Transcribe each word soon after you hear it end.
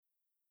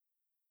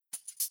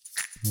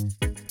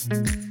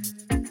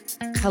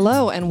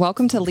Hello, and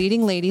welcome to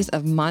Leading Ladies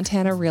of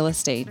Montana Real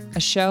Estate, a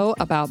show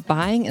about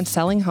buying and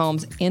selling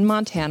homes in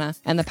Montana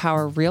and the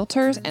power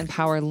realtors and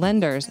power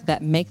lenders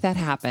that make that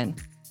happen.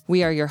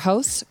 We are your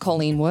hosts,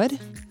 Colleen Wood.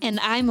 And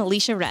I'm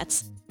Alicia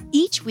Retz.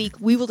 Each week,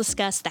 we will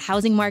discuss the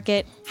housing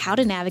market, how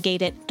to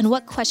navigate it, and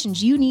what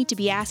questions you need to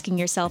be asking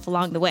yourself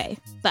along the way.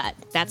 But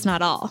that's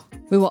not all.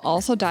 We will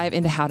also dive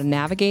into how to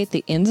navigate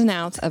the ins and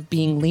outs of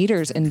being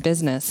leaders in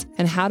business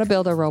and how to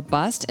build a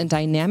robust and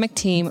dynamic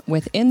team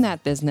within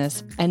that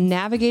business and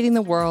navigating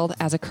the world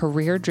as a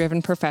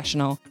career-driven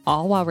professional,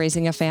 all while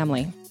raising a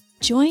family.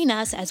 Join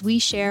us as we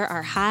share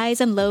our highs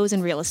and lows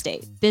in real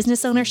estate,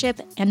 business ownership,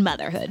 and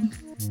motherhood.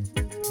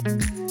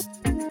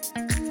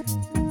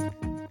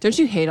 Don't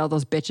you hate all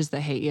those bitches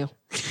that hate you?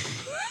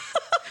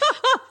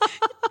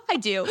 I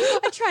do.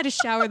 I try to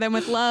shower them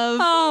with love.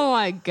 Oh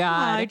my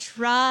God. I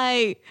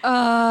try.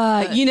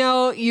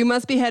 You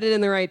must be headed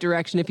in the right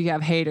direction if you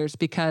have haters,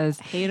 because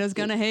Haters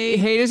gonna hate.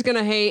 Haters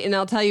gonna hate. And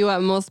I'll tell you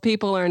what, most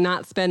people are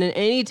not spending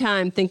any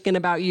time thinking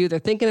about you. They're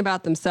thinking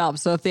about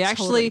themselves. So if they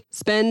actually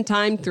spend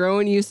time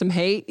throwing you some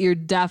hate, you're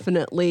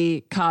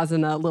definitely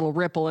causing a little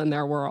ripple in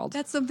their world.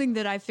 That's something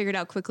that I figured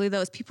out quickly,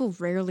 though, is people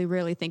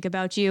rarely think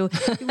about you.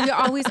 We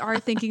always are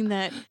thinking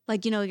that,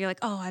 you're like,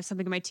 oh, I have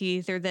something in my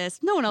teeth or this.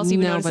 No one else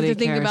even notices they're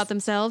thinking about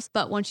themselves.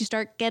 But once you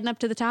start getting up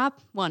to the top,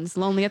 one, it's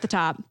lonely at the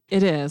top.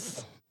 It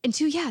is. And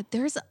two,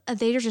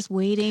 they're just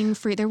waiting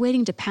they're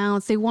waiting to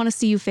pounce. They want to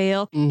see you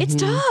fail. Mm-hmm. It's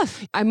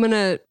tough. I'm going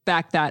to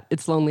back that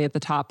it's lonely at the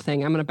top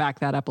thing. I'm going to back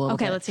that up a little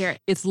bit. Okay, let's hear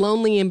it. It's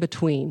lonely in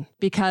between,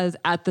 because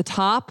at the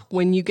top,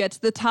 when you get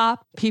to the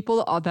top,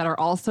 people that are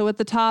also at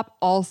the top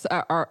also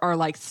are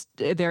like,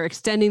 they're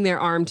extending their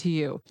arm to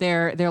you.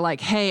 They're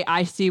like, hey,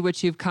 I see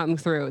what you've come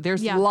through.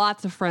 There's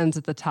lots of friends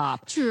at the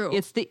top. True.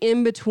 It's the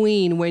in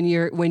between when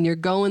you're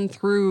going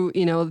through,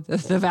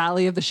 the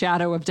valley of the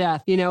shadow of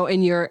death,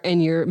 and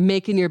you're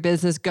making your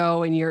business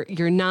go, and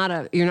you're not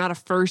a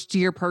first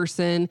year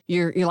person.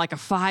 You're like a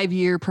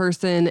 5-year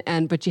person,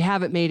 but you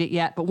haven't made it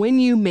yet. But when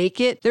you make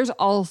it, there's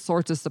all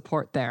sorts of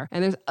support there,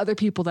 and there's other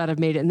people that have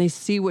made it, and they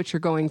see what you're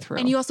going through.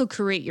 And you also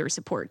create your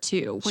support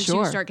too once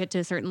you start get to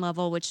a certain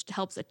level, which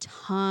helps a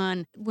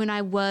ton. When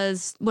I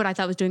was what I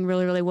thought was doing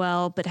really, really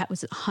well, but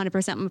was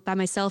 100% by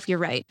myself, you're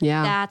right.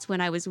 Yeah, that's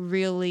when I was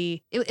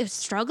really it was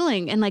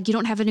struggling, and you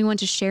don't have anyone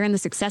to share in the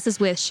successes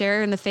with,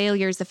 share in the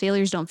failures. The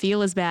failures don't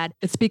feel as bad.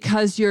 It's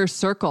because your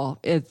circle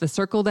is the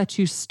circle that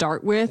you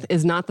start with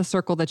is not the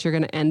circle that you're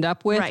going to end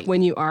up with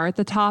when you are at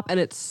the top. And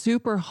it's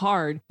super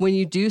hard when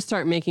you do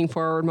start making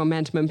forward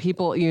momentum, and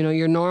people,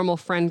 your normal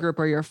friend group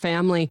or your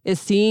family is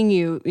seeing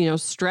you,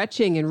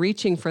 stretching and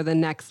reaching for the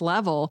next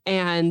level.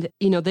 And,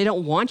 they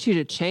don't want you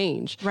to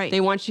change. Right.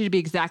 They want you to be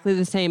exactly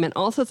the same. And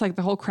also it's like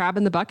the whole crab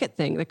in the bucket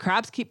thing. The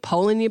crabs keep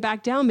pulling you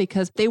back down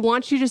because they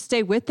want you to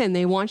stay with them.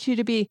 They want you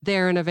to be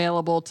there and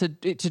available to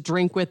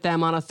drink with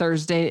them on a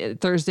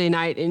Thursday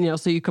night. And,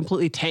 so you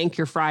completely tank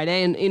your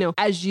Friday. And,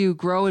 as you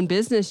grow in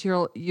business,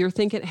 you're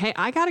thinking, hey,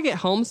 I got to get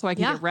home so I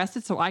can get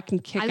rested, so I can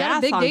kick ass on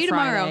Friday. I got a big day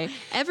tomorrow.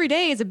 Every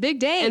day is a big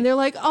day. And they're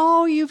like,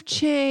 oh, you've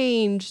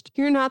changed.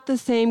 You're not the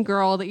same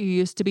girl that you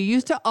used to be. You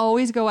used to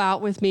always go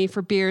out with me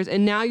for beers,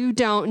 and now you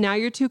don't. Now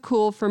you're too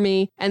cool for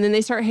me. And then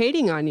they start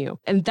hating on you.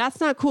 And that's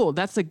not cool.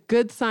 That's a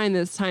good sign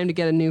that it's time to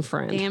get a new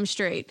friend. Damn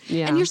straight.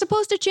 Yeah. And you're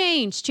supposed to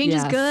change. Change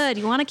is good.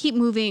 You want to keep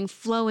moving,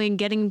 flowing,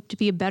 getting to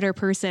be a better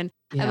person.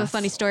 Yes. I have a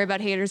funny story about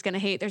haters gonna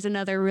hate. There's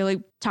another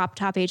really top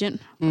agent.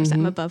 Of course,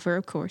 I'm above her,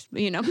 of course,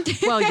 but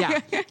Well,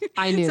 yeah,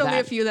 I knew that. Only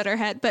a few that are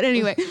het. But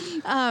anyway,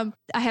 I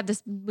have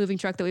this moving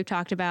truck that we've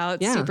talked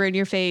about, super in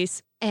your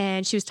face.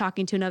 And she was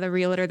talking to another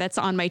realtor that's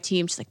on my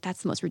team. She's like,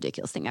 that's the most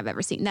ridiculous thing I've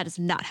ever seen. That is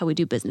not how we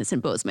do business in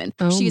Bozeman.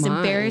 She's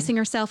embarrassing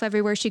herself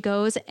everywhere she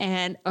goes.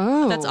 And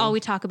that's all we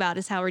talk about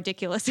is how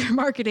ridiculous her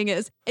marketing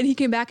is. And he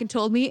came back and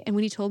told me. And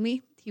when he told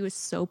me, he was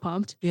so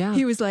pumped. Yeah.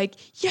 He was like,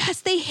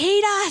 yes, they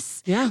hate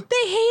us. Yeah.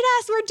 They hate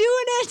us. We're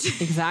doing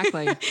it.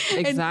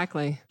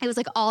 Exactly. It was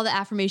like all the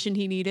affirmation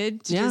he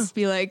needed to just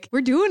be like,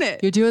 we're doing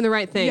it. You're doing the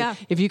right thing. Yeah.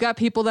 If you got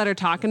people that are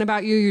talking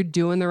about you, you're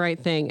doing the right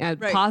thing.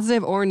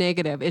 Positive or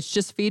negative. It's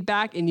just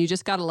feedback, and you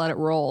just got to let it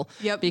roll.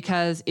 Yep.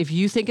 Because if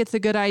you think it's a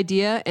good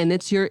idea, and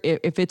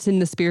if it's in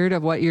the spirit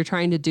of what you're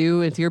trying to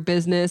do, it's your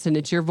business and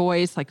it's your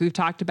voice, like we've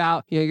talked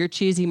about, your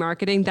cheesy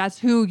marketing, that's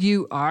who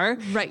you are.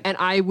 Right. And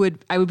I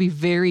would be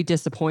very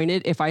disappointed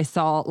if I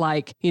saw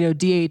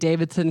D.A.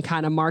 Davidson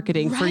kind of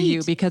marketing for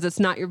you, because it's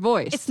not your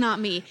voice. It's not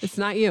me. It's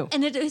not you.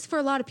 And it is for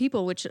a lot of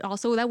people, which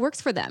also that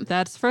works for them.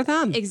 That's for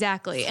them.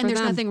 Exactly. And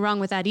there's nothing wrong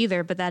with that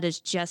either, but that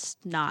is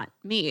just not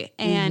me.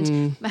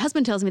 And my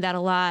husband tells me that a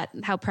lot,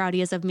 how proud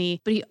he is of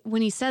me. But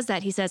when he says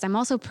that, he says, I'm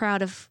also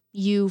proud of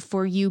you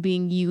for you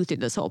being you through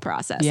this whole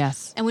process.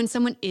 Yes. And when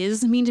someone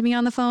is mean to me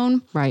on the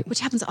phone, right, which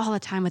happens all the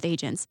time with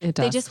agents, it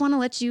does. They just want to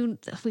let you,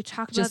 we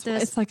talked about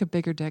this. It's like a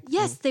bigger dick.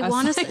 Yes. Thing. They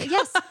want us. Like,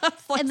 yes.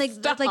 like, and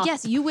like,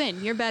 yes, you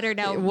win. You're better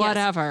now.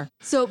 Whatever.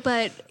 Yes. So,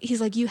 but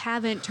he's like, you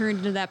haven't turned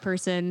into that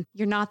person.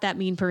 You're not that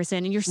mean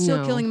person, and you're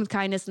still killing them with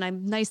kindness. And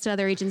I'm nice to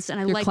other agents,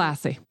 and You're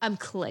classy. I'm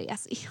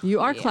classy. You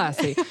are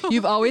classy.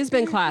 You've always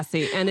been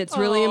classy, and it's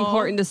really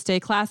important to stay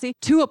classy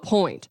to a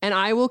point. And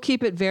I will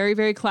keep it very,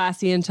 very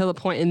classy until the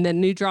point, and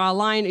then you draw a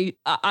line.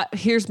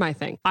 Here's my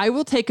thing: I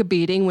will take a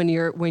beating when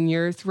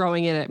you're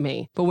throwing it at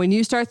me, but when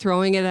you start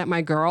throwing it at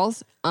my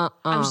girls, I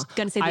was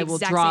going to say I will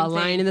draw a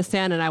line in the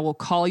sand, and I will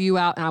call you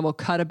out, and I will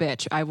cut a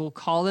bitch. I will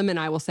call them, and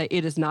I will say,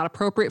 it is not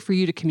appropriate for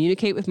you to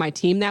communicate with my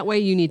team that way.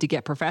 You need to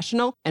get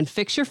professional and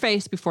fix your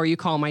face before you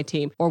call my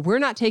team, or we're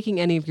not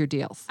taking any of your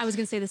deals. I was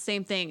going to say the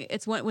same thing.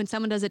 It's when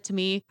someone does it to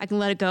me, I can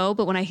let it go.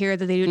 But when I hear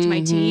that they do it to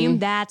my team,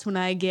 that's when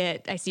I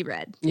see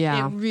red.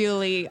 Yeah.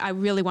 I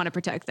really want to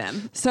protect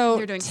them. So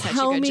they're doing such a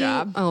good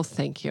job. Oh,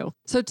 thank you.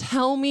 So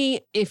tell me,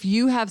 if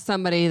you have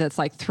somebody that's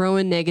like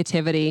throwing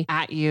negativity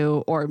at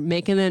you or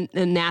making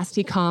a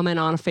nasty comment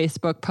on a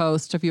Facebook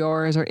post of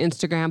yours or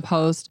Instagram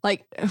post,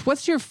 like,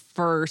 what's your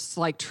first,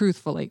 like,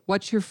 truthfully,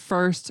 what's your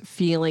first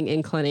feeling,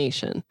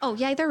 inclination? Oh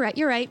yeah, they're right.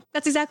 You're right.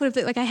 That's exactly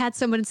what, like, I had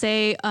someone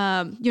say,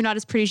 you're not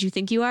as pretty as you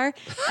think you are.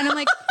 And I'm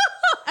like,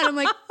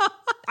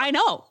 I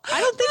know.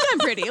 I don't think I'm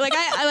pretty. Like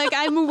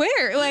I'm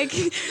aware. Like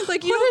you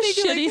what don't a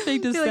think shitty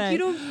thing to say.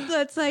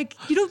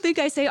 You don't think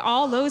I say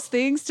all those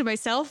things to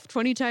myself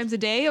 20 times a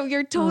day? Oh,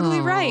 you're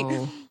totally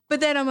right. But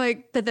then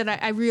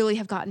I really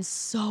have gotten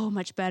so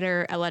much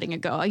better at letting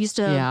it go. I used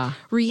to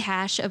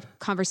rehash a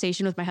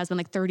conversation with my husband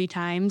like 30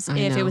 times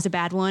if it was a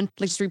bad one,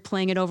 like just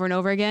replaying it over and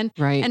over again.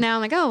 Right. And now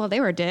I'm like, oh, well,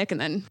 they were a dick.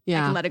 And then I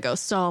can let it go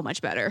so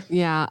much better.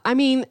 Yeah. I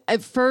mean,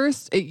 at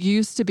first it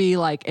used to be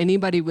like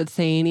anybody would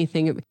say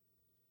anything.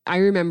 I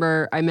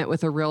remember I met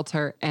with a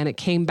realtor, and it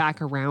came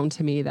back around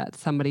to me that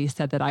somebody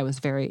said that I was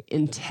very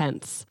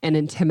intense and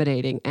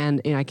intimidating,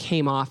 and I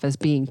came off as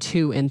being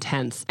too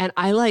intense. And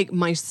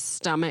my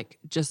stomach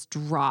just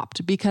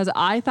dropped because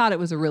I thought it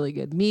was a really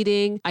good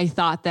meeting. I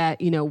thought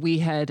that, we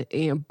had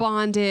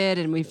bonded,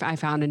 and I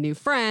found a new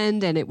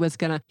friend, and it was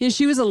gonna,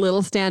 she was a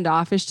little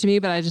standoffish to me,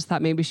 but I just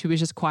thought maybe she was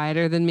just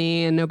quieter than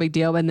me and no big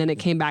deal. And then it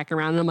came back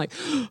around, and I'm like,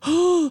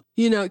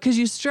 because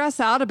you stress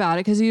out about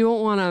it because you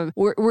don't want to,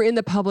 we're in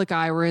the public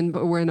eye.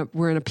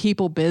 We're in a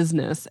people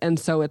business. And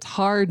so it's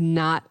hard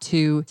not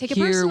to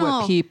hear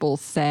what people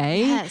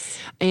say. Yes.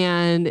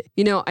 And,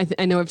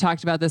 I know I've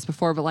talked about this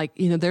before, but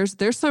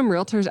there's some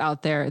realtors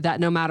out there that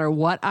no matter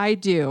what I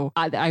do,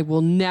 I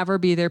will never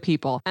be their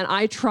people. And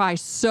I try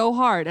so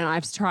hard, and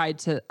I've tried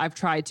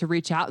to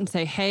reach out and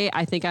say, hey,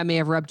 I think I may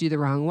have rubbed you the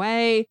wrong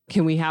way.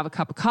 Can we have a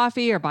cup of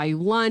coffee or buy you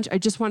lunch? I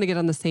just want to get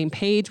on the same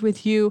page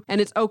with you.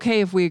 And it's okay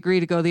if we agree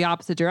to go the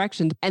opposite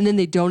direction. And then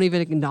they don't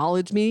even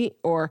acknowledge me,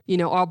 or,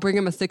 I'll bring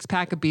them a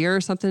 6-pack of beer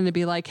or something to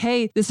be like,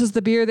 hey, this is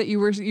the beer that you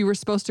were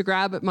supposed to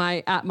grab at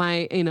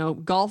my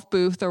golf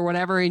booth or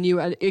whatever, and you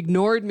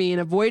ignored me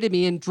and avoided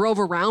me and drove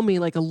around me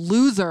like a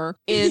loser.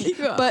 And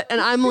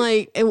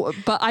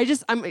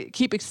I'm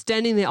keep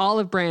extending the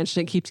olive branch,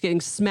 and it keeps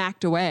getting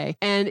smacked away.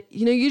 And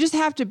you just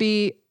have to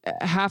be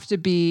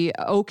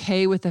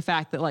okay with the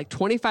fact that like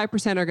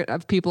 25%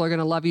 of people are going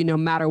to love you no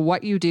matter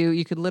what you do.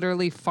 You could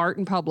literally fart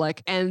in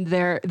public, and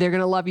they're going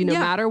to love you no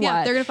matter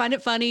what. They're going to find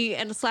it funny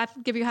and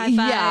give you a high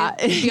five.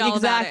 Yeah,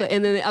 exactly.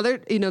 And then the other,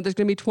 there's going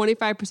to be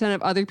 25%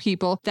 of other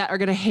people that are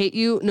going to hate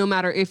you no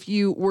matter if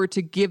you were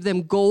to give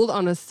them gold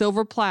on a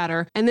silver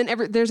platter. And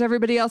then there's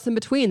everybody else in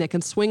between that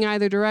can swing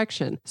either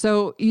direction.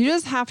 So you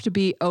just have to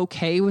be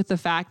okay with the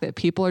fact that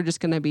people are just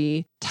going to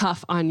be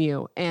tough on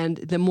you. And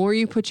the more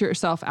you put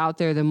yourself out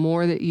there, the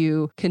more that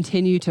you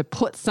continue to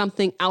put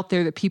something out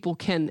there that people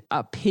can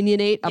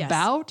opinionate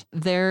about,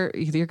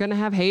 you're going to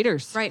have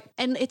haters. Right.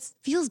 And it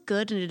feels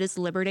good, and it is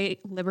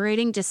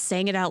liberating just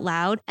saying it out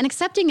loud and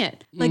accepting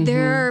it. Like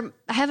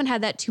I haven't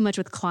had that too much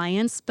with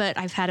clients, but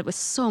I've had it with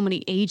so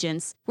many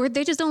agents where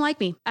they just don't like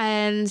me.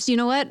 And you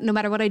know what? No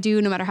matter what I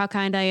do, no matter how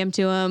kind I am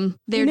to them,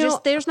 they're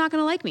just not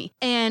going to like me.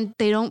 And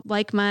they don't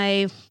like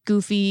my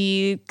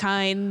goofy,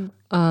 kind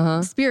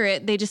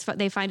spirit.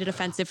 They find it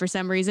offensive for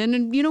some reason.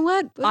 And you know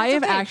what? I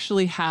have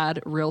actually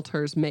had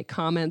realtors make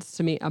comments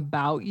to me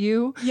about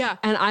you. Yeah.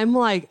 And I'm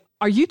like,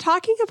 are you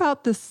talking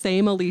about the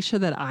same Alicia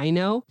that I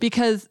know?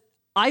 Because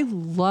I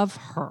love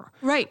her.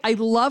 Right. I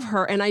love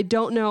her. And I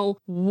don't know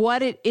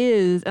what it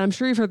is. And I'm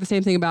sure you've heard the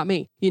same thing about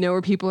me,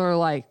 where people are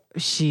like,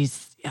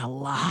 she's a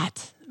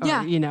lot.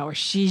 Or, or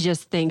she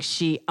just thinks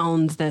she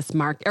owns this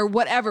market or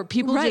whatever.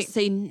 People just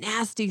say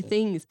nasty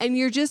things, and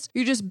you're just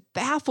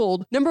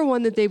baffled. Number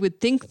one, that they would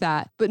think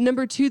that, but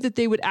number two, that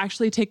they would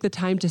actually take the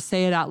time to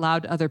say it out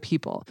loud to other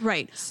people.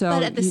 Right. So,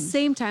 but at the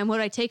same time, what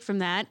I take from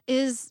that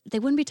is they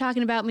wouldn't be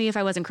talking about me if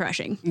I wasn't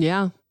crushing.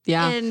 Yeah.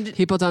 Yeah. And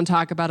people don't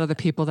talk about other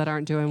people that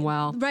aren't doing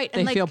well. Right.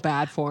 They feel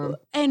bad for them.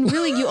 And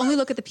really, you only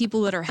look at the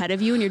people that are ahead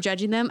of you and you're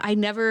judging them. I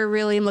never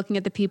really am looking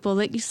at the people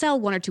that you sell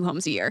 1 or 2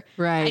 homes a year.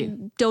 Right. I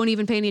don't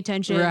even pay any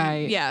attention.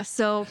 Right. Yeah.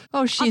 So,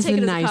 she's a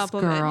nice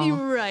girl.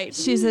 Right.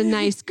 She's a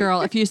nice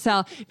girl. If you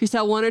sell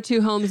 1 or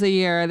 2 homes a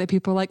year, that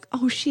people are like,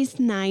 oh, she's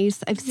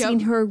nice. I've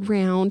seen her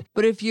around.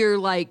 But if you're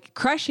like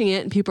crushing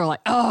it and people are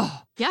like,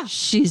 oh, yeah,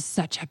 she's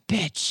such a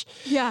bitch.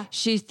 Yeah.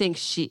 She thinks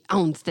she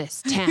owns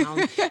this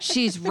town.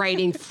 She's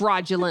writing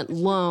fraudulent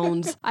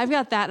loans. I've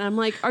got that. And I'm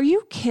like, are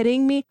you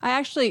kidding me?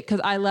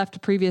 Because I left a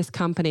previous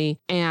company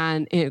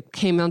and it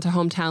came onto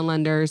Hometown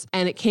Lenders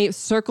and it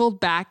circled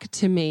back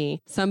to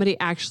me. Somebody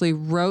actually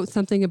wrote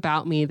something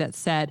about me that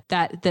said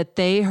that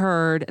they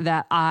heard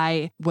that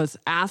I was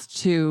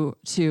asked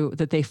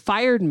that they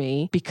fired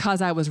me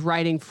because I was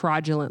writing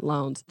fraudulent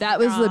loans. That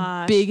was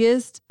the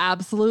biggest,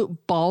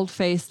 absolute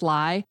bald-faced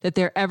lie that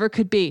there ever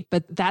could be.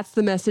 But that's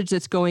the message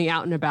that's going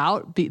out and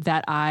about,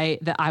 that I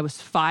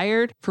was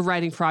fired for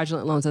writing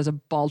fraudulent loans as a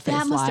bald-faced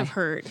lie. That must have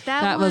hurt.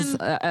 That was,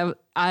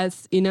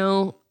 as you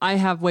know, I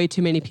have way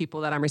too many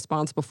people that I'm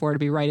responsible for to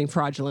be writing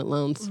fraudulent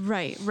loans.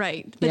 Right.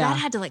 But that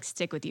had to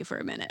stick with you for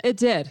a minute. It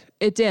did.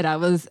 I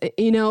was,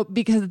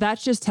 because that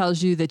just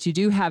tells you that you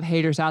do have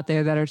haters out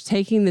there that are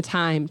taking the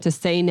time to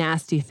say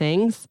nasty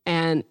things.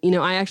 And,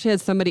 I actually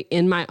had somebody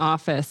in my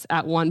office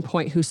at one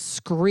point who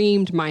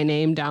screamed my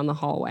name down the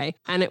hallway.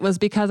 And it was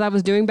because I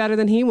was doing better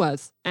than he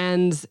was.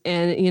 And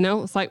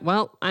it's like,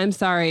 well, I'm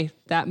sorry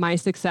that my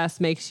success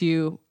makes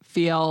you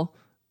feel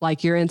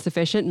like you're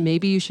insufficient.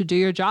 Maybe you should do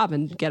your job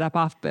and get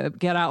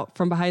out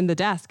from behind the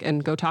desk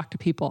and go talk to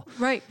people.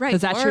 Right.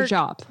 Because that's your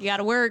job. You got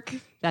to work.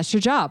 That's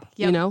your job.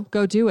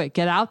 Go do it.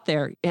 Get out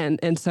there.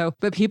 And so,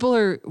 but people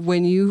are,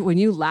 when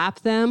you lap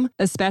them,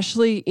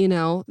 especially,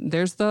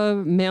 there's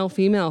the male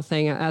female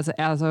thing as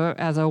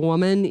a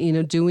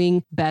woman,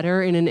 doing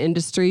better in an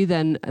industry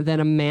than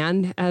a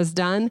man has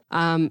done.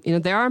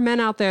 There are men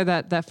out there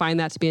that find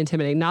that to be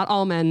intimidating. Not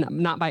all men,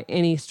 not by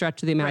any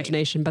stretch of the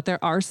imagination, but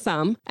there are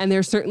some, and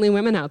there's certainly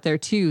women out there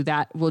too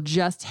that will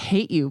just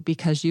hate you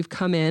because you've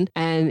come in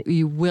and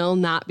you will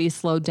not be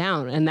slowed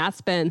down. And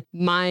that's been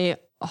my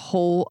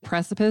whole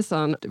precipice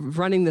on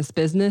running this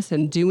business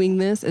and doing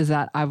this, is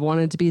that I've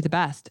wanted to be the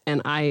best.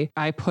 And I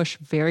push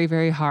very,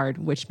 very hard,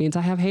 which means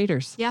I have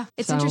haters. Yeah.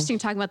 It's interesting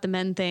talking about the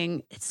men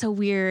thing. It's so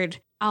weird.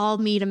 I'll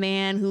meet a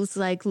man who's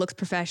looks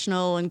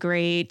professional and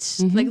great.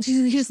 Mm-hmm.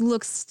 He just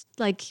looks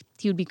like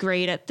he would be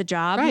great at the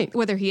job. Right.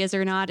 Whether he is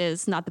or not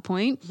is not the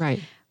point.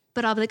 Right.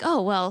 But I'll be like,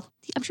 oh, well,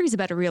 I'm sure he's a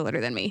better realtor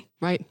than me.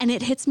 Right. And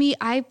it hits me.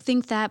 I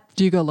think that.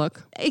 Do you go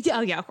look?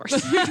 Oh, yeah, of course.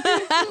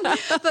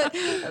 But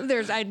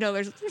there's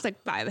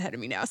 5 ahead of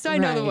me now. So I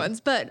know the ones.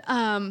 But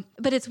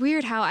it's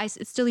weird how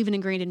it's still even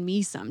ingrained in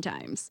me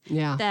sometimes.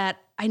 Yeah.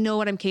 That I know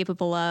what I'm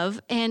capable of.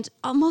 And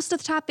most of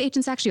the top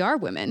agents actually are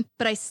women.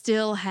 But I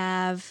still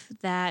have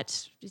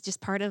that. It's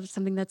just part of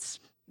something that's.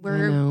 We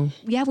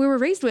were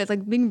raised with,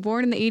 being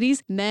born in the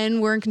 80s,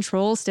 men were in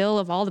control still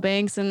of all the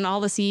banks and all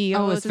the CEOs.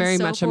 Oh, it's very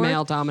much a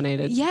male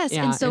dominated. Yes.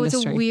 And so industry.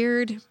 It's a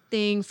weird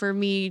thing for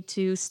me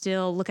to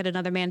still look at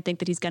another man, think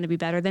that he's going to be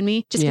better than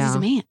me just because he's a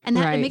man. And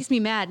that it makes me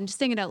mad. And just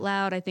saying it out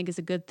loud, I think is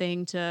a good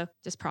thing to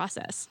just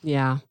process.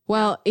 Yeah.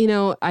 Well,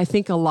 I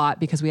think a lot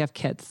because we have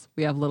kids.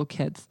 We have little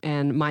kids,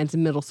 and mine's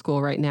in middle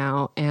school right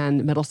now.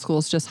 And middle school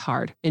is just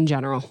hard in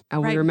general.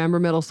 And we remember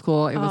middle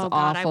school. It was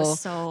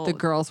awful. The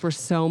girls were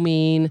so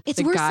mean.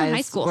 It's worse than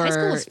high school. High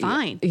school is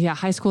fine. Yeah.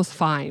 High school is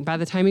fine. By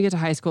the time you get to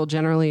high school,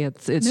 generally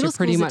it's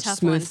pretty much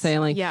smooth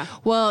sailing. Yeah.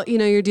 Well,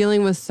 you're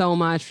dealing with so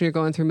much when you're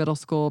going through middle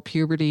school,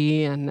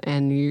 puberty,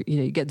 and you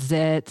get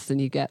zits, and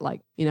you get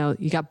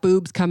you got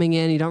boobs coming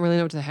in. You don't really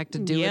know what the heck to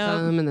do with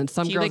them. And then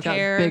some girls got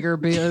bigger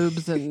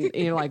boobs, and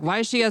you're like, why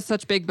does she have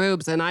such big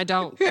boobs and I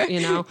don't,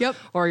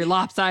 or you're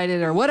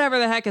lopsided or whatever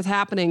the heck is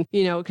happening,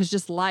 because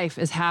just life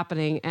is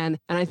happening. And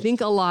I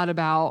think a lot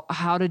about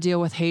how to deal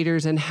with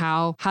haters and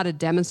how to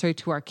demonstrate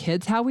to our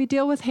kids how we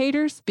deal with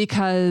haters,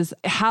 because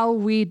how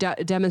we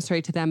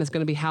demonstrate to them is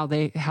going to be how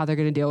they're going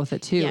to deal with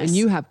it too. Yes. And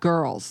you have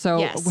girls.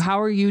 So how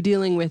are you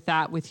dealing with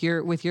that with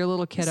your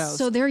little kiddos?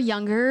 So they're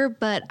younger,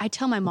 but I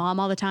tell my mom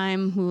all the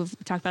time, who we've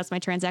talked about as my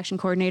transaction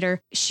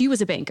coordinator, she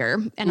was a banker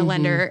and a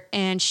lender,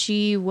 and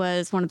she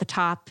was one of the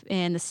top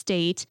in the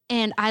state.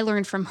 And I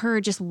learned from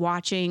her just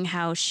watching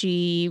how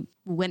she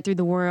went through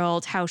the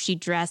world, how she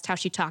dressed, how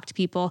she talked to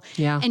people.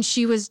 Yeah. And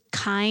she was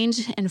kind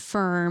and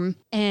firm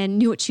and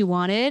knew what she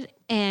wanted.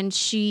 And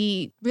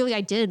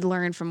I did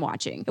learn from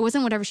watching. It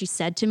wasn't whatever she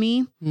said to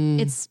me.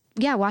 It's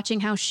watching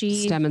how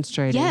she's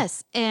demonstrating.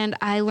 Yes. And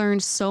I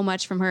learned so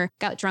much from her.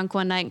 Got drunk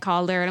one night and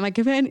called her. And I'm like,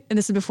 and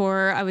this is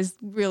before I was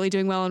really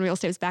doing well in real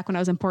estate. It was back when I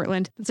was in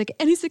Portland. It's like,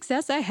 any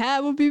success I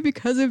have will be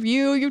because of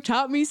you. You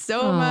taught me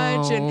so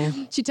much.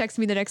 And she texted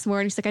me the next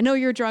morning. She's like, I know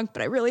you're drunk,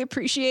 but I really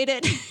appreciate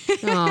it.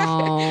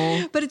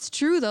 But it's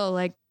true though.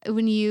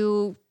 When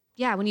you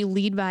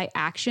lead by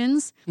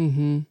actions,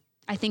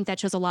 I think that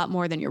shows a lot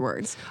more than your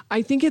words.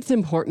 I think it's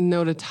important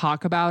though to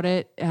talk about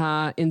it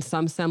in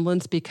some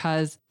semblance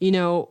because,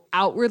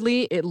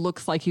 outwardly it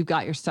looks like you've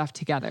got your stuff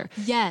together.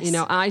 Yes.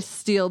 I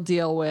still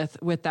deal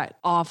with that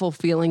awful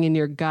feeling in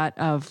your gut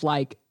of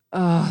like,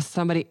 oh,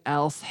 somebody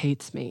else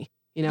hates me.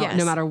 Yes.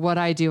 No matter what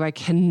I do, I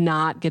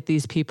cannot get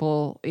these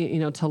people,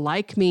 to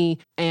like me.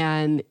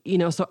 And,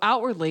 so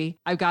outwardly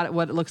I've got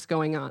what it looks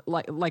going on,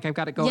 like I've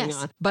got it going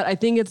on. But I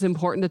think it's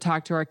important to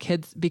talk to our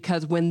kids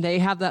because when they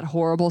have that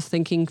horrible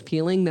sinking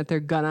feeling that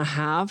they're gonna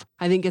have,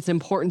 I think it's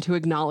important to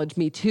acknowledge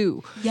me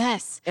too.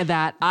 Yes.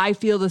 That I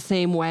feel the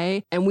same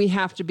way. And we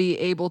have to be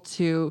able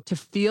to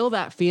feel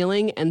that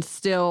feeling and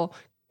still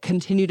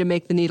continue to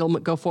make the needle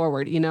go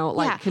forward,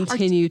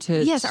 continue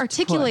to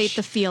articulate push.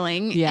 the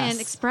feeling and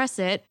express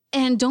it.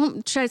 And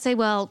don't try to say,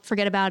 well,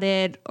 forget about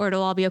it or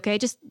it'll all be okay.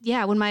 Just,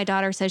 when my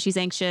daughter says she's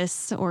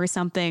anxious or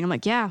something, I'm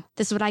like,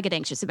 this is what I get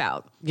anxious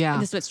about. Yeah.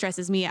 And this is what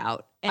stresses me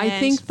out. And I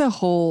think the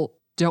whole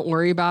don't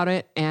worry about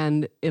it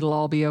and it'll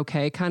all be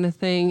okay kind of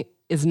thing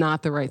is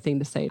not the right thing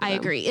to say to them. I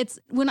agree. It's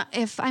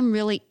if I'm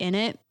really in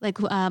it, like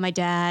my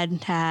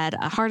dad had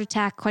a heart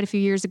attack quite a few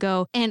years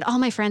ago and all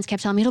my friends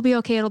kept telling me, it'll be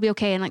okay.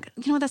 And like,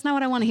 that's not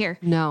what I want to hear.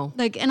 No.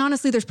 And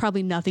honestly, there's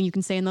probably nothing you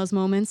can say in those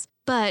moments,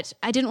 but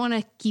I didn't want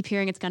to keep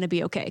hearing it's going to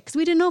be okay because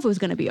we didn't know if it was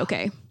going to be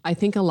okay. I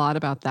think a lot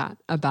about that,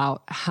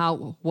 about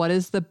what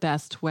is the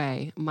best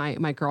way.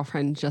 My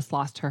girlfriend just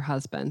lost her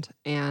husband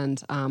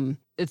and,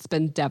 it's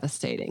been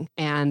devastating.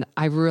 And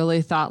I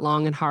really thought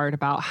long and hard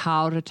about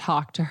how to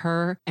talk to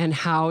her and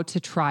how to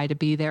try to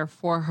be there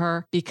for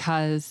her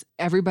because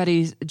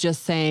everybody's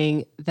just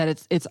saying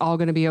that it's all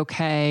going to be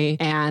okay.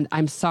 And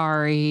I'm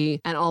sorry.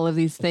 And all of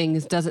these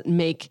things doesn't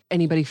make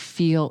anybody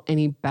feel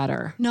any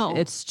better. No,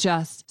 it's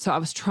just, so I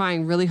was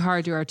trying really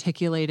hard to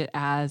articulate it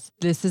as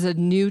this is a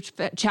new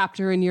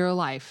chapter in your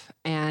life.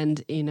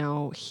 And,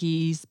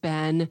 he's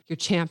been your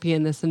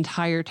champion this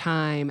entire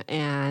time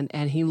and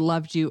he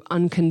loved you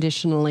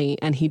unconditionally.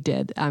 And he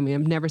did. I mean,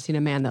 I've never seen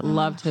a man that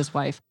loved his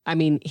wife. I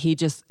mean, he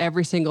just,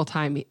 every single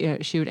time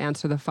she would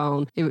answer the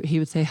phone, he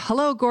would say,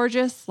 hello,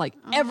 gorgeous, like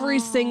every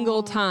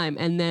single time.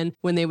 And then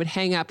when they would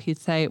hang up, he'd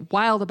say,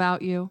 wild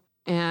about you.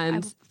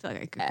 And feel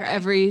like I could cry.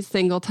 Every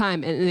single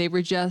time. And they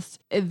were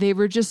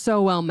just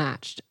so well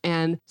matched.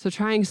 And so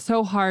trying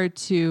so hard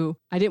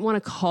I didn't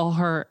want to call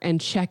her and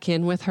check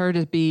in with her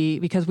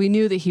because we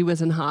knew that he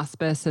was in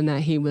hospice and that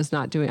he was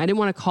not doing, I didn't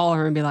want to call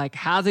her and be like,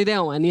 how's he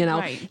doing?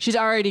 Right. She's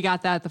already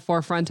got that at the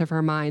forefront of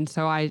her mind.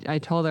 So I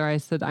told her, I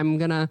said, I'm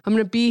going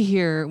to be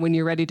here when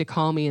you're ready to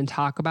call me and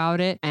talk about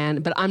it.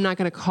 But I'm not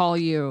going to call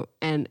you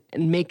and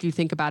make you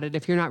think about it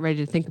if you're not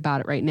ready to think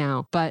about it right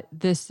now. But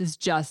this is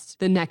just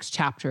the next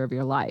chapter of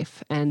your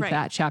life. And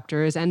that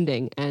chapter is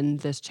ending and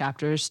this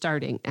chapter is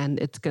starting and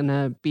it's going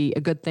to be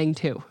a good thing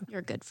too. You're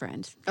a good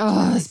friend.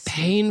 Oh, it's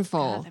painful.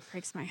 God, that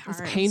breaks my heart.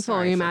 It's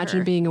painful. You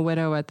imagine being a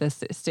widow at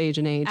this stage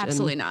and age.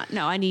 Absolutely not.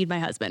 No, I need my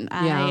husband.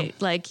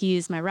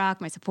 He's my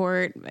rock, my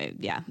support.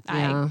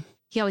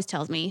 He always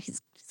tells me,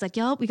 he's like,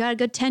 yo, we got a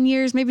good 10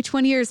 years, maybe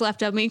 20 years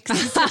left of me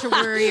because he's such a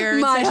worrier.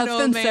 My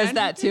husband says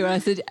that too. I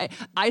said,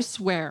 I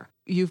swear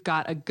you've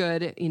got a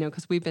good,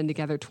 because we've been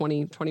together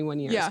 21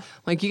 years. Yeah.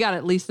 Like you got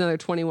at least another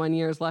 21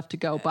 years left to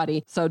go,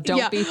 buddy. So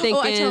don't be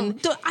thinking. I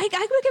would get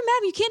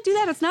mad. You can't do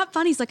that. It's not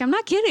funny. He's like, I'm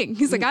not kidding.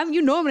 He's like, I'm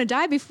going to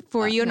die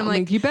before you. And I'm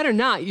like, you better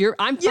not.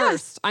 I'm first.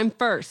 Yes. I'm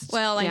first.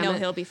 Well, I know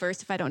he'll be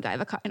first. If I don't die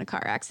in a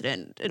car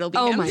accident, it'll be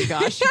him. Oh my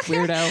gosh,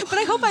 weirdo. But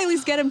I hope I at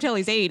least get him till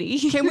he's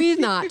 80. Can we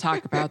not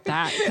talk about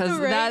that?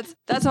 Because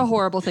that's a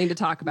horrible thing to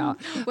talk about.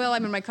 Well,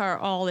 I'm in my car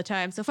all the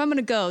time. So if I'm going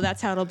to go,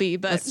 that's how it'll be.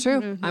 But that's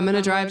true. I'm going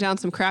to drive down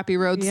some crappy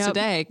roads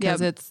today.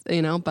 Because it's,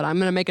 but I'm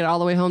going to make it all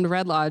the way home to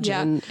Red Lodge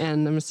and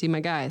I'm going to see my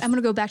guys. I'm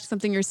going to go back to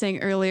something you were saying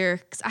earlier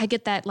because I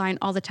get that line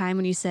all the time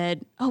when you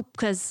said,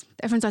 because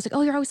everyone's always like,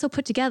 oh, you're always so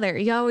put together.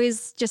 You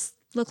always just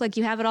look like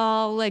you have it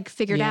all like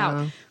figured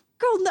out.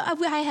 Girl, no,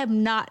 I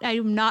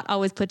am not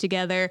always put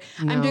together.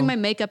 No. I'm doing my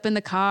makeup in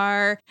the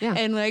car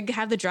and like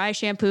have the dry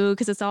shampoo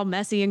because it's all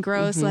messy and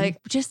gross. Mm-hmm. Like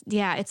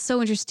it's so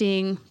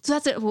interesting. So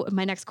that's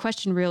my next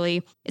question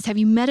really is, have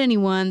you met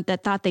anyone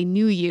that thought they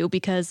knew you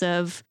because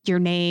of your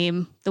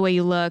name, the way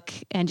you look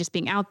and just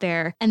being out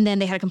there? And then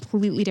they had a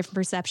completely different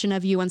perception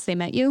of you once they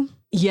met you?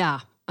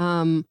 Yeah.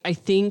 I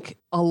think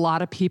a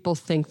lot of people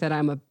think that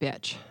I'm a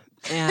bitch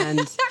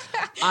and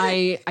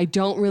I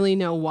don't really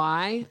know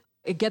why.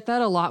 I get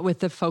that a lot with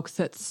the folks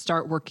that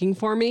start working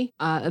for me.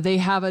 They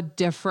have a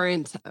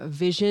different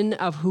vision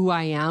of who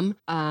I am,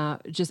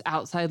 just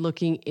outside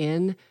looking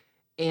in.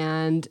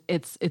 And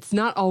it's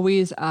not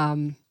always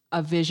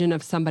a vision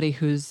of somebody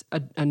who's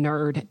a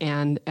nerd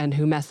and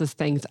who messes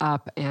things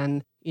up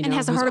and and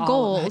has harder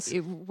goals.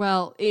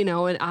 Well,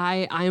 and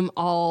I'm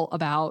all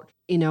about,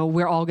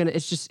 we're all going to,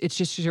 it's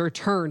just your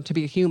turn to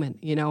be a human,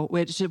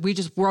 which we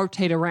just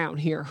rotate around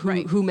here.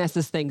 Who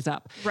messes things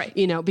up, right?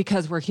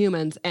 Because we're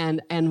humans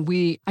and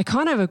I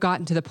kind of have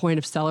gotten to the point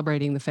of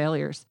celebrating the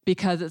failures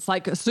because it's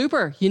like,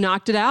 super, you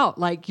knocked it out.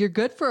 Like you're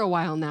good for a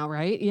while now,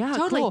 right? Yeah,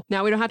 totally. Cool.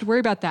 Now we don't have to worry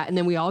about that. And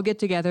then we all get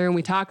together and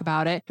we talk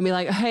about it and be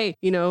like, hey,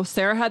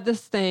 Sarah had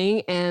this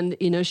thing and,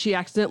 she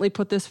accidentally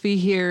put this fee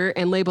here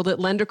and labeled it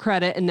lender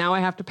credit. And now I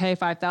have to pay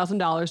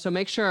 $5,000. So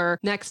make sure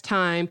next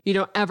time you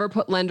don't ever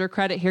put lender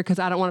credit here because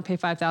I don't want to pay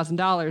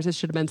 $5,000. It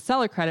should have been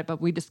seller credit,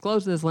 but we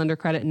disclosed it as lender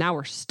credit and now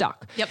we're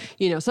stuck.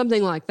 Yep.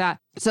 Something like that.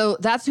 So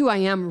that's who I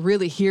am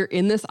really here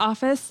in this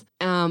office.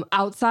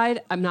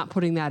 Outside, I'm not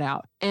putting that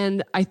out.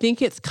 And I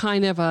think it's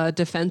kind of a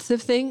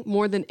defensive thing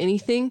more than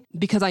anything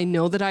because I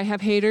know that I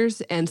have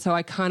haters. And so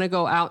I kind of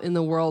go out in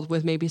the world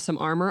with maybe some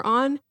armor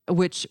on,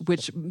 which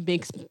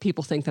makes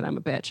people think that I'm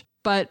a bitch.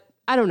 But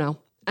I don't know.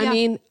 I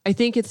mean, I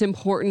think it's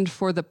important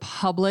for the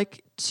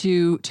public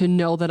to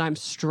know that I'm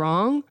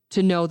strong,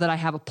 to know that I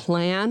have a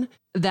plan,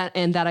 that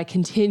I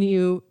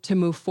continue to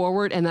move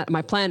forward, and that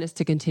my plan is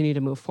to continue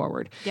to move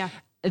forward. Yeah.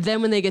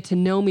 Then when they get to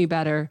know me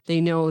better, they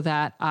know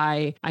that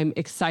I'm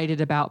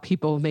excited about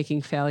people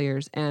making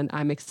failures and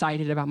I'm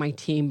excited about my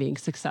team being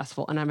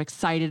successful and I'm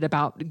excited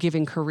about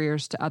giving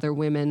careers to other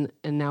women.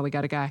 And now we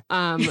got a guy.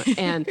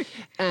 And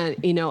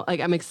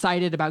I'm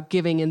excited about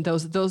giving, and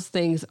those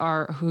things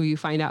are who you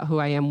find out who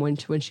I am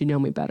once you know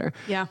me better.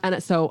 Yeah.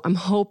 And so I'm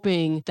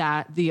hoping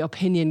that the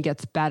opinion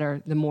gets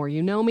better the more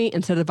you know me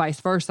instead of vice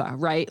versa,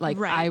 right?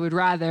 I would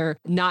rather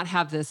not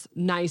have this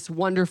nice,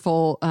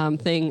 wonderful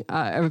thing,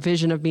 a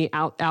vision of me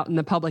out in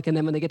the public. And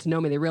then when they get to know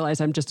me, they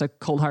realize I'm just a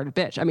cold-hearted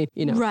bitch. I mean,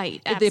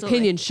 right. The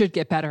opinion should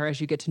get better as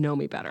you get to know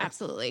me better.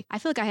 Absolutely. I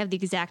feel like I have the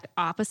exact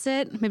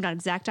opposite, maybe not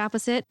exact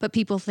opposite, but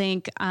people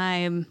think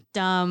I'm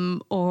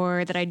dumb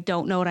or that I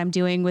don't know what I'm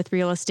doing with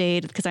real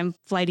estate because I'm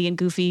flighty and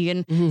goofy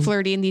and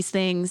flirty and these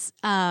things.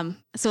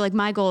 So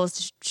my goal is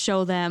to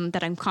show them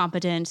that I'm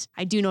competent.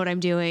 I do know what I'm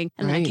doing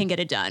and that I can get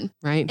it done.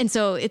 Right. And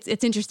so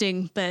it's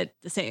interesting, but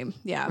the same.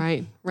 Yeah.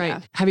 Right. Yeah.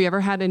 Have you ever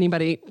had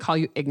anybody call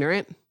you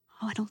ignorant?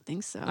 Oh, I don't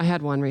think so. I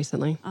had one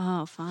recently.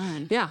 Oh,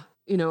 fun. Yeah.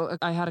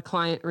 I had a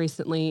client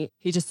recently.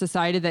 He just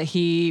decided that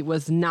he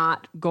was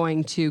not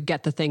going to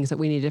get the things that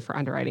we needed for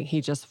underwriting.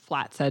 He just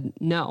flat said,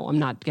 no, I'm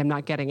not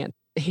getting it.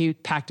 He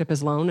packed up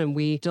his loan and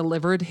we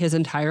delivered his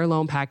entire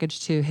loan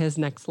package to his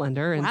next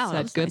lender and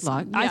said, good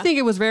luck. Yeah. I think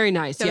it was very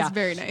nice. That was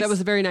very nice. That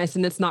was very nice.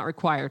 And it's not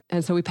required.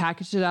 And so we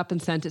packaged it up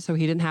and sent it so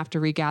he didn't have to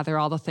regather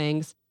all the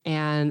things.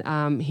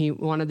 And he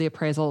wanted the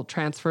appraisal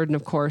transferred. And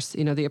of course,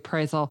 the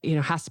appraisal,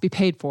 has to be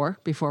paid for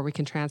before we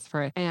can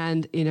transfer it.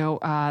 And,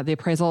 the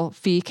appraisal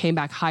fee came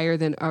back higher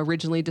than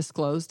originally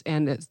disclosed.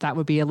 And that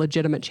would be a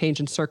legitimate change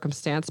in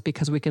circumstance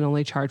because we can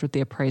only charge what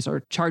the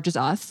appraiser charges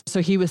us. So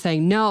he was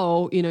saying,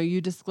 no,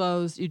 you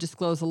disclose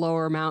a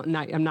lower amount and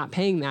I'm not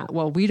paying that.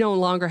 Well, we no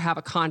longer have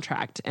a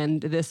contract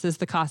and this is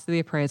the cost of the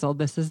appraisal.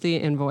 This is the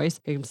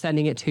invoice. I'm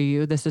sending it to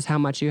you. This is how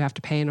much you have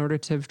to pay in order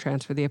to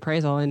transfer the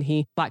appraisal. And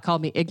he flat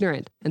called me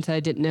ignorant and said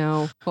I didn't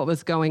know what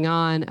was going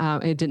on.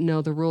 I didn't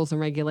know the rules and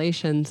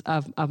regulations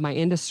of my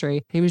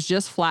industry. He was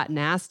just flat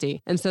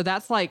nasty. And so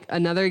that's like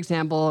another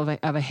example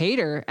of a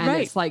hater. And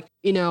it's like,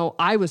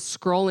 I was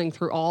scrolling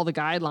through all the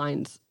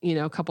guidelines,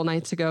 a couple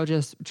nights ago,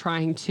 just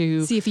trying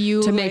to see if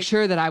to make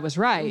sure that I was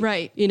right.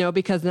 Right.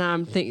 Because now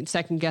I'm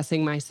second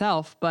guessing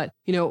myself. But,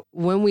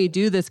 when we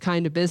do this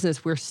kind of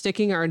business, we're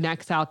sticking our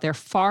necks out there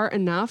far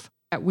enough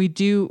that we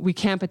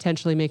can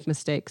potentially make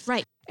mistakes.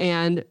 Right.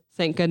 And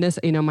thank goodness,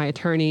 my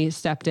attorney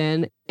stepped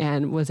in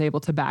and was able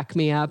to back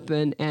me up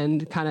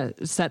and kind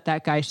of set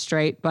that guy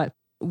straight. But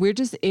we're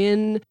just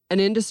in an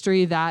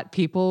industry that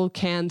people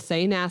can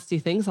say nasty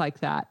things like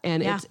that.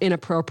 And it's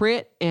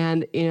inappropriate.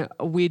 And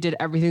we did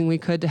everything we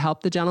could to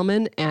help the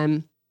gentleman.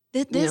 And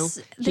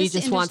he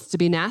just wants to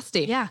be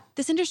nasty. Yeah.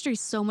 This industry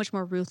is so much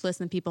more ruthless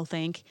than people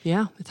think.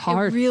 Yeah. It's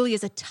hard. It really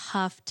is a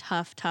tough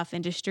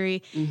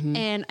industry. Mm-hmm.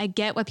 And I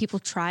get why people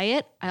try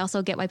it. I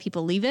also get why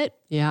people leave it.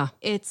 Yeah.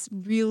 It's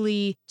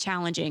really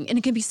challenging and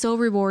it can be so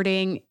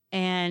rewarding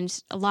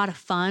and a lot of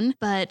fun,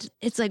 but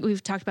it's like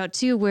we've talked about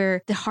too,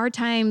 where the hard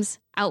times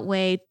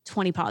outweigh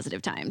 20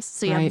 positive times.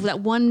 So you have that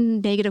one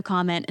negative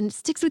comment and it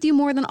sticks with you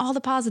more than all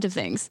the positive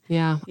things.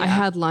 Yeah. I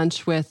had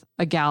lunch with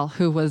a gal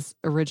who was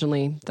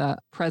originally the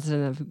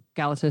president of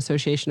Gallatin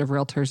Association of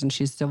Realtors, and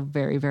she's still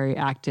very, very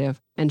active.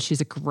 And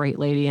she's a great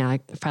lady. And I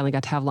finally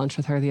got to have lunch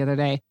with her the other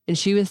day. And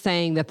she was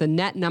saying that the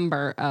net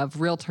number of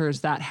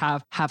realtors that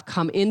have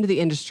come into the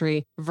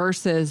industry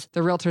versus the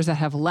realtors that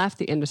have left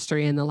the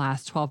industry in the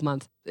last 12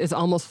 months is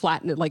almost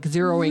flattened, like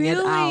zeroing it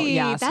out.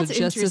 Yeah. That's so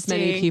just as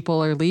many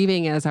people are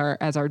leaving as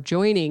are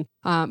joining,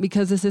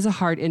 because this is a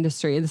hard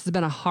industry. And this has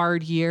been a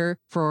hard year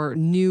for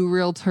new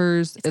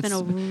realtors. It's been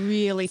a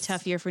really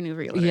tough year for new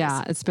realtors.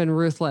 Yeah, it's been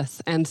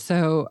ruthless. And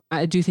so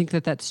I do think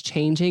that that's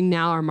changing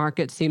now. Our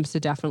market seems to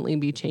definitely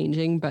be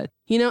changing. But,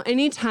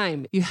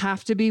 anytime you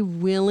have to be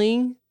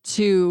willing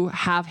to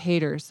have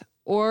haters.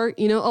 Or,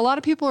 you know, a lot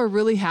of people are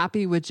really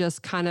happy with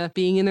just kind of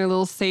being in their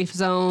little safe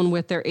zone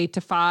with their 8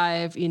 to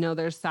 5, you know,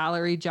 their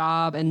salary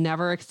job and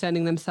never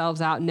extending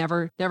themselves out,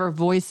 never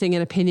voicing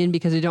an opinion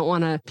because they don't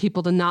want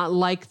people to not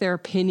like their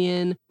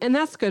opinion. And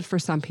that's good for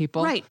some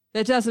people. Right.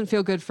 That doesn't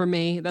feel good for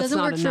me. That's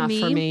not enough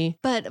for me.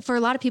 But for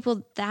a lot of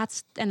people,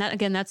 that's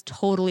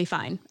totally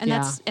fine. And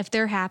that's, if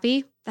they're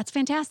happy, that's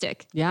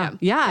fantastic. Yeah.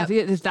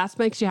 If that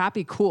makes you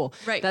happy, cool.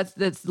 Right.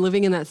 That's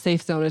living in that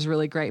safe zone is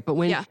really great. But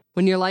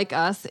when you're like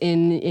us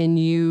and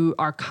you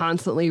are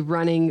constantly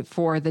running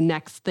for the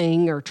next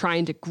thing or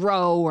trying to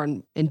grow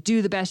and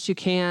do the best you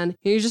can,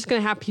 you're just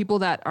going to have people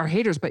that are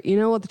haters. But you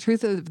know what? The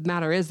truth of the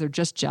matter is they're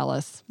just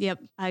jealous. Yep.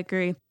 I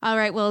agree. All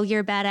right. Well,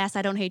 you're a badass.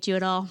 I don't hate you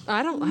at all.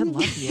 I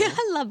love you.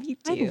 I love you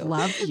too. I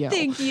love you.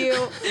 Thank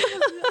you.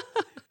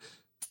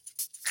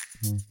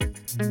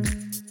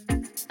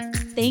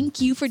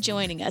 Thank you for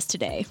joining us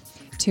today.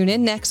 Tune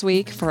in next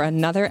week for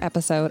another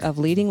episode of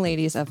Leading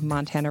Ladies of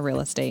Montana Real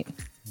Estate.